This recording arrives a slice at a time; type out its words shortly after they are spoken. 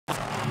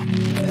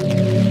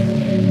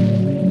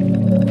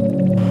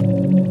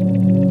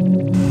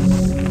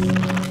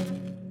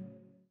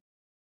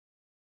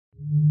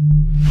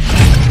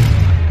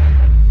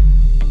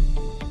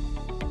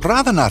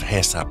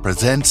Nargesa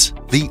presents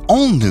the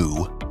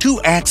all-new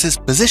 2-axis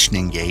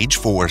positioning gauge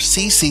for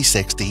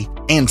CC60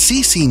 and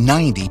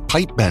CC90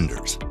 pipe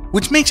benders,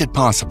 which makes it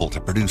possible to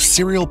produce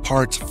serial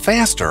parts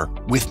faster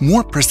with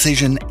more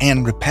precision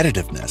and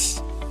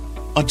repetitiveness.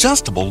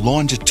 Adjustable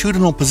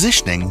longitudinal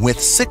positioning with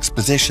 6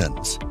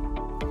 positions.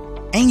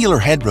 Angular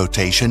head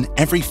rotation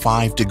every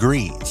 5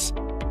 degrees.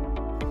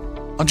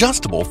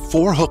 Adjustable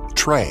 4-hook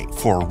tray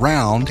for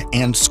round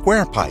and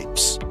square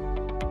pipes.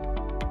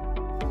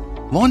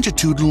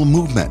 Longitudinal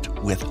movement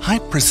with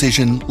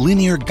high-precision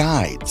linear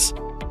guides.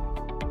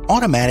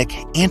 Automatic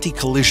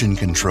anti-collision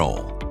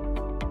control.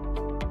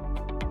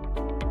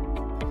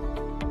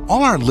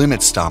 All our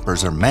limit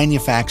stoppers are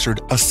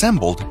manufactured,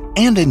 assembled,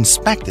 and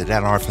inspected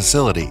at our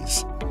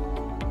facilities.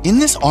 In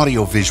this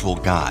audio-visual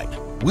guide,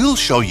 we'll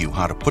show you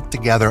how to put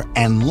together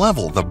and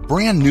level the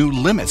brand new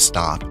limit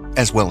stop,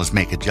 as well as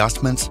make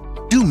adjustments,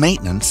 do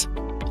maintenance,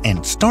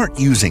 and start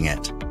using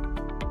it.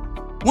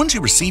 Once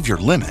you receive your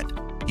limit,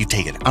 you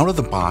take it out of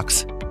the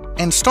box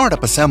and start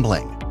up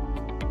assembling.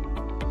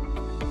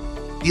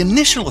 The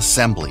initial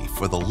assembly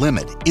for the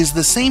limit is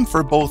the same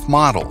for both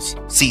models,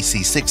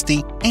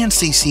 CC60 and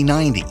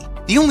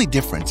CC90. The only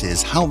difference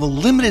is how the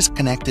limit is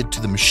connected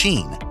to the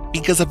machine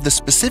because of the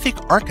specific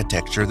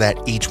architecture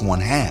that each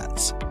one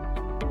has.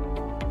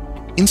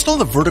 Install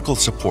the vertical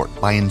support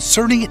by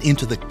inserting it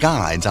into the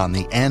guides on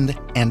the end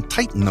and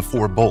tighten the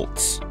 4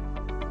 bolts.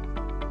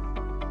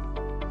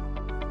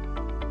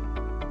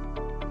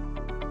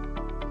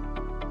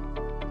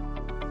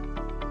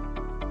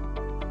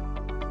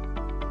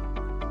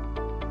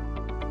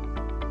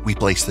 We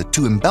place the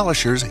 2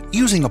 embellishers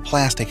using a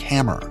plastic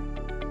hammer.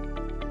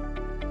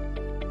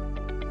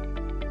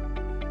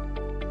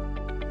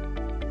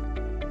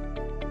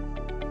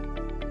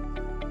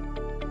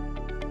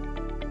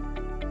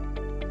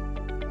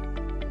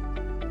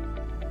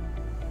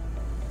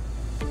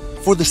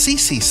 For the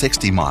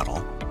CC60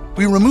 model,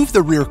 we remove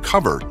the rear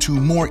cover to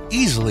more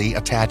easily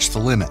attach the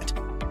limit.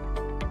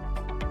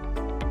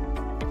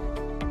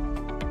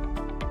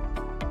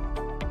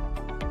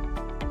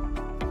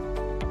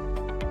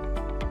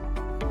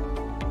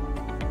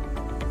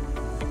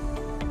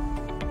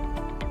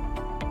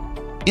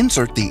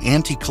 Insert the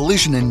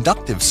anti-collision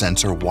inductive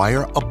sensor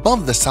wire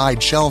above the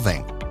side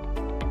shelving.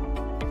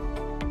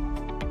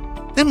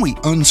 Then we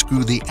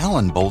unscrew the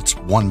Allen bolts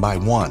one by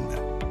one.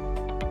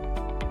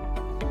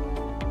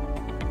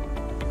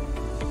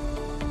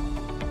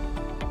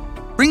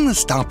 Bring the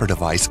stopper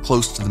device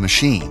close to the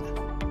machine.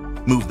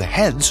 Move the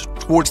heads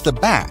towards the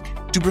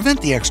back to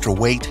prevent the extra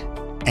weight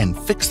and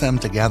fix them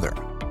together.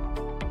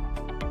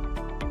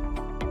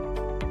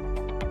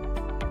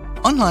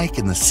 Unlike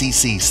in the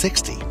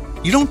CC60,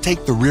 you don't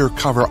take the rear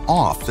cover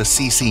off the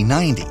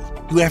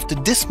CC90. You have to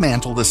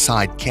dismantle the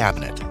side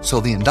cabinet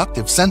so the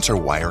inductive sensor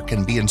wire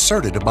can be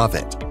inserted above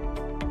it.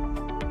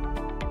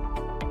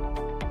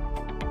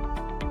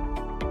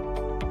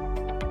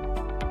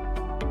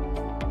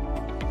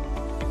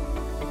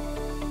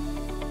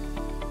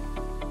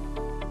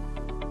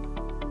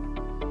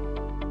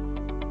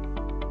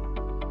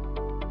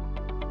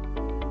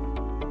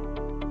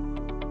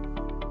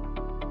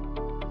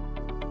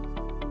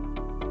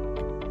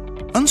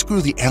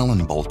 Unscrew the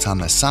Allen bolts on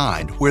the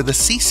side where the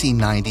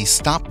CC90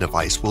 stop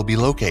device will be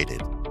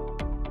located.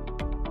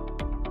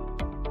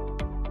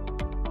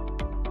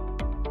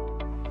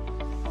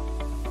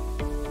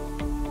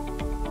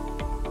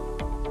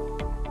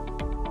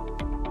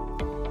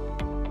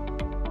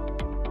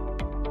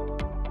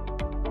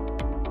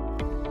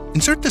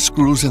 Insert the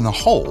screws in the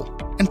hole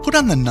and put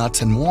on the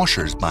nuts and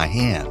washers by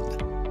hand.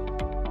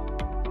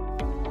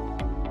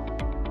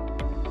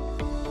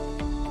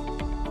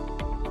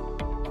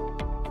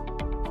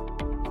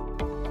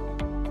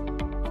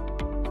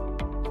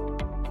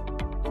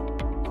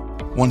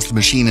 Once the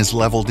machine is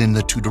leveled in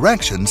the 2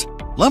 directions,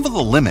 level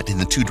the limit in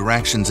the 2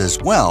 directions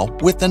as well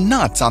with the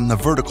nuts on the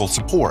vertical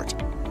support.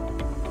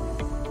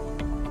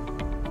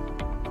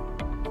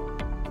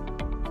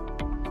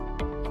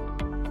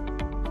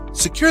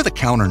 Secure the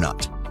counter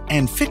nut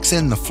and fix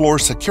in the floor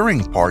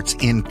securing parts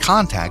in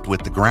contact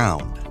with the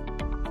ground.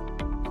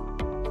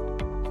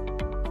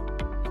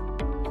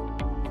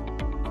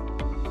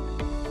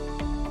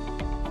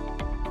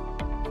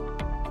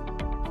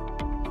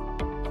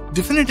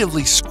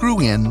 Definitively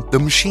screw in the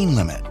machine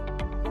limit.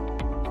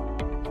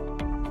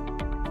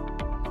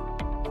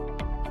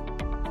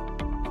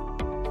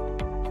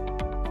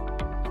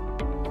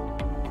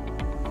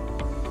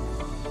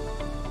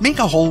 Make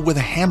a hole with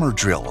a hammer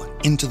drill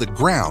into the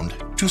ground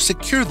to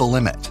secure the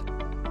limit.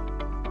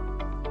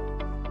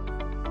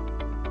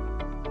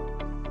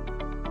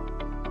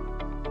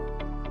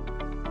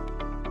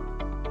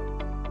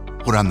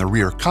 Put on the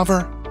rear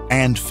cover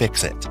and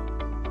fix it.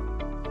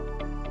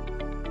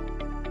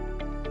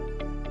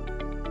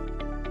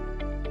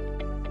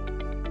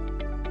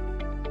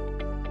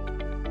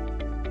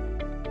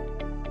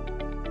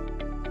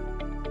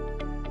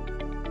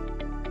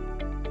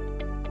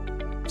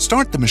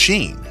 start the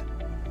machine.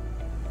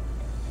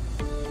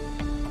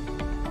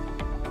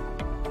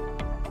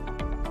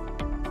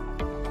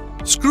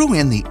 Screw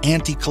in the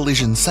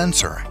anti-collision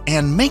sensor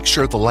and make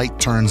sure the light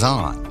turns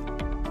on.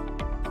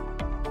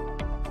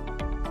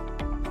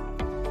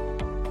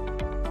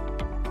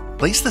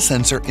 Place the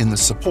sensor in the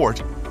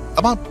support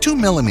about 2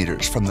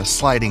 mm from the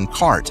sliding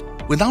cart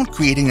without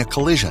creating a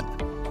collision.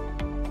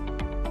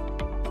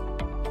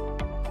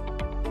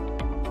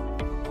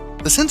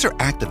 The sensor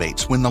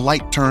activates when the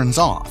light turns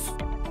off.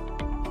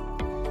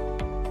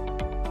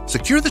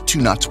 Secure the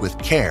 2 nuts with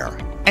care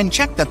and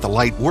check that the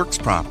light works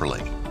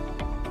properly.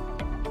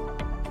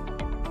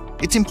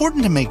 It's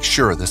important to make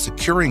sure the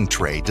securing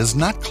tray does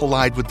not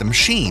collide with the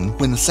machine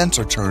when the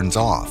sensor turns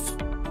off.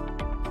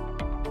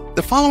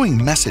 The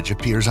following message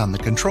appears on the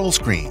control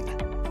screen.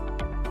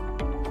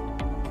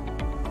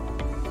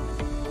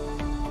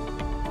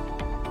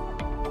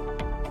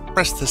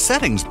 Press the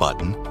Settings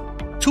button,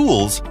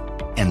 Tools,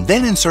 and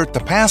then insert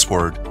the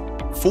password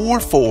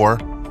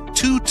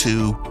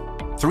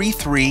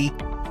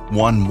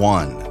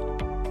 44223311.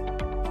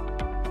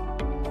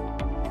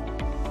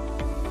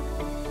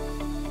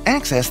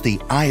 Access the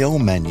I/O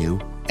menu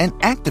and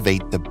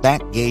activate the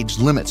back gauge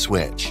limit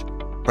switch.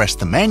 Press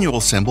the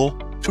manual symbol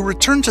to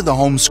return to the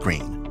home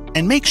screen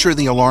and make sure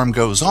the alarm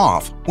goes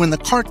off when the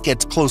cart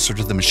gets closer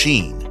to the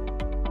machine.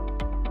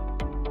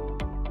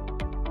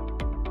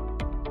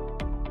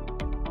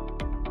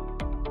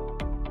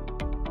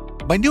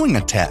 By doing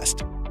a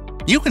test,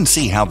 you can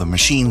see how the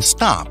machine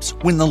stops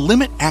when the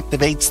limit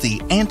activates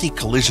the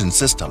anti-collision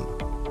system.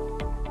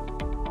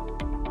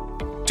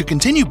 To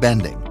continue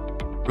bending,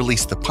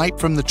 release the pipe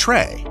from the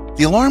tray.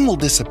 The alarm will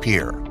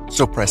disappear,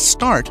 so press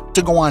Start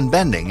to go on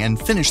bending and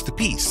finish the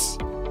piece.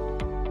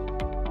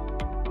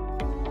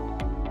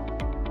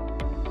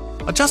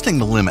 Adjusting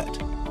the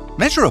limit.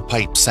 Measure a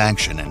pipe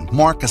section and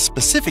mark a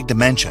specific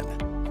dimension,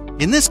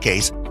 in this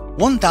case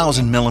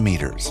 1000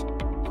 mm.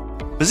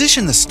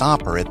 Position the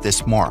stopper at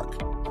this mark.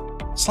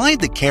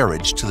 Slide the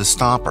carriage to the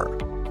stopper.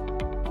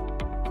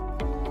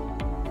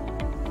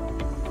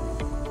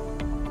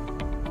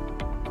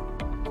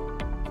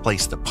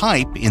 Place the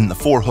pipe in the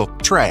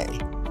 4-hook tray.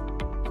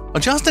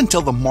 Adjust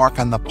until the mark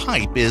on the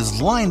pipe is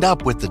lined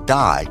up with the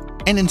die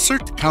and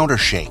insert the counter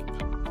shape.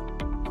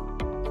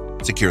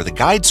 Secure the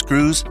guide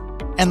screws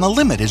and the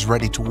limit is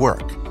ready to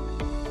work.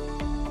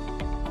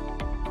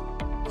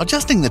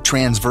 Adjusting the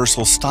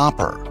transversal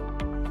stopper.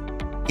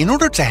 In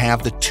order to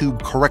have the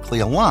tube correctly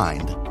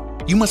aligned,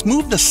 you must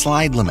move the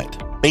slide limit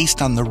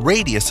based on the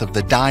radius of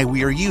the die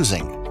we are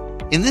using.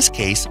 In this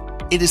case,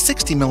 it is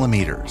 60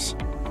 mm.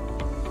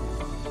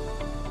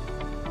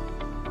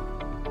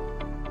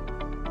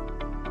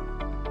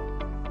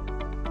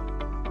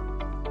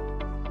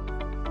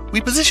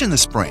 We position the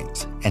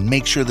springs and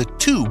make sure the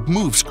tube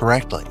moves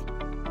correctly.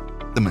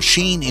 The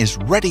machine is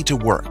ready to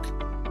work.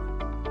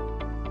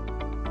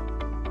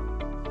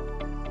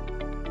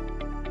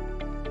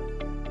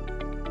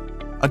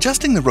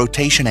 Adjusting the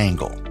rotation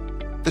angle.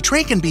 The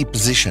tray can be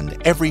positioned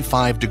every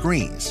 5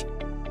 degrees.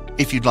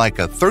 If you'd like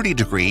a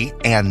 30-degree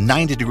and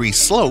 90-degree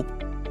slope,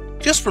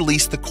 just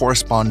release the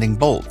corresponding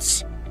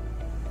bolts.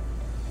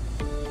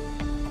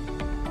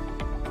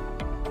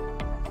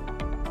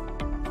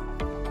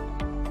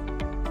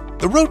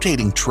 The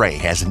rotating tray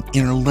has an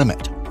inner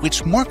limit,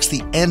 which marks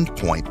the end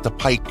point the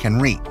pipe can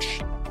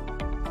reach.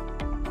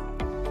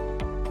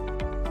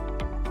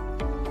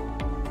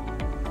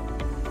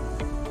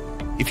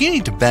 If you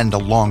need to bend a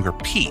longer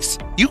piece,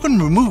 you can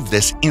remove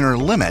this inner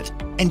limit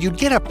and you'd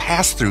get a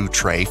pass-through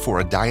tray for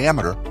a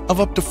diameter of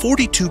up to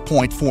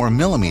 42.4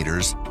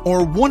 mm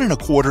or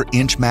 1¼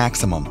 inch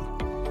maximum.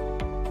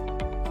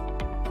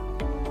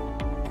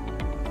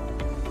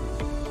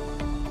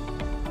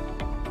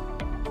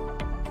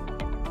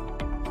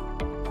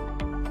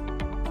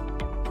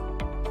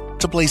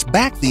 To place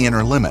back the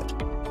inner limit,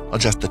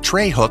 adjust the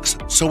tray hooks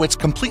so it's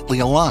completely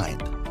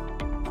aligned.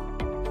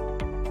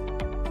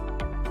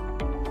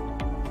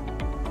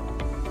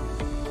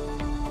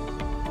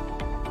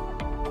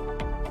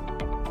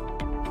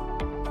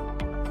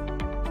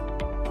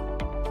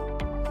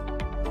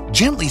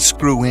 Gently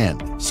screw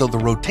in so the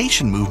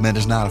rotation movement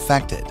is not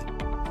affected.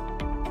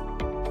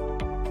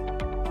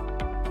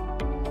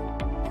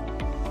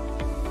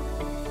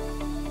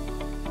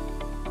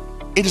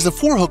 It is a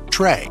 4-hook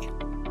tray.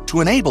 To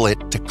enable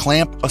it to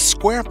clamp a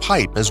square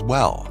pipe as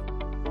well.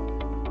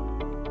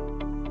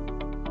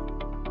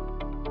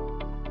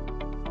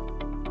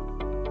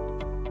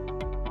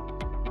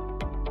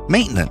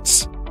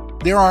 Maintenance.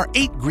 There are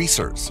 8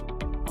 greasers,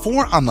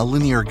 4 on the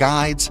linear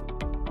guides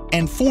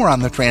and 4 on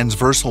the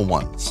transversal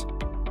ones.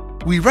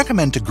 We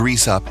recommend to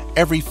grease up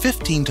every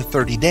 15 to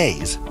 30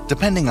 days,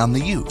 depending on the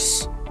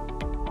use.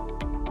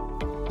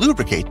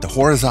 Lubricate the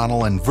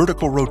horizontal and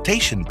vertical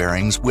rotation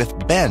bearings with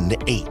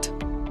Bend 8.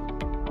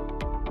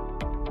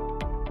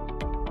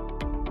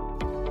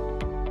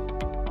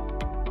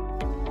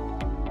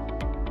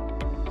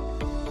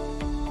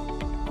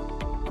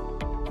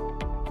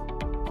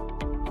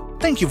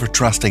 Thank you for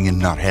trusting in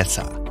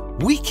Nargesa.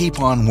 We keep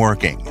on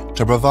working.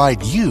 to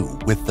provide you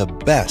with the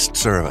best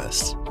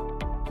service.